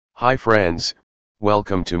Hi friends,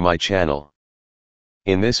 welcome to my channel.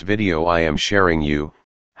 In this video I am sharing you,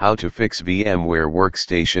 how to fix VMware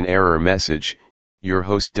Workstation error message. Your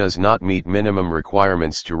host does not meet minimum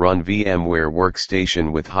requirements to run VMware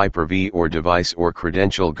Workstation with Hyper-V or device or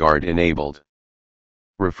credential guard enabled.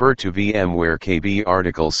 Refer to VMware KB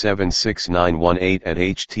article 76918 at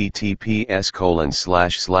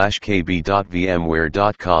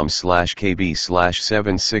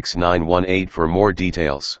https://kb.vmware.com/kb/76918 for more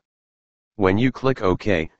details. When you click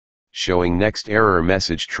OK, showing next error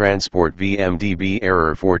message transport VMDB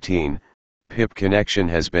error 14, pip connection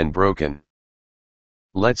has been broken.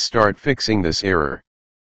 Let's start fixing this error.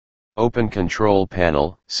 Open Control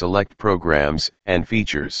Panel, select Programs and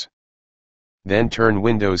Features. Then turn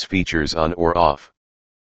Windows features on or off.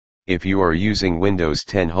 If you are using Windows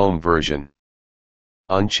 10 Home version,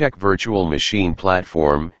 uncheck Virtual Machine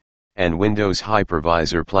Platform and Windows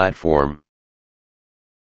Hypervisor Platform.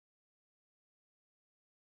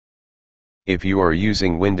 If you are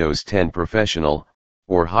using Windows 10 Professional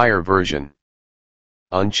or higher version,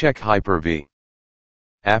 uncheck Hyper-V.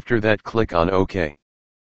 After that, click on OK.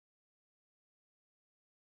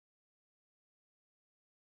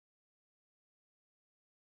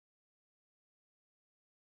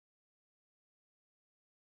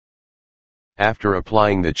 After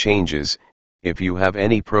applying the changes, if you have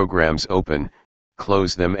any programs open,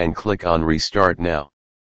 close them and click on Restart Now.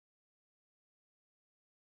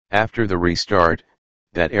 After the restart,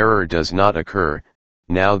 that error does not occur.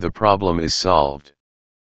 Now the problem is solved.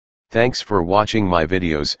 Thanks for watching my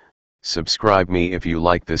videos. Subscribe me if you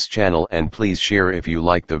like this channel and please share if you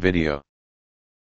like the video.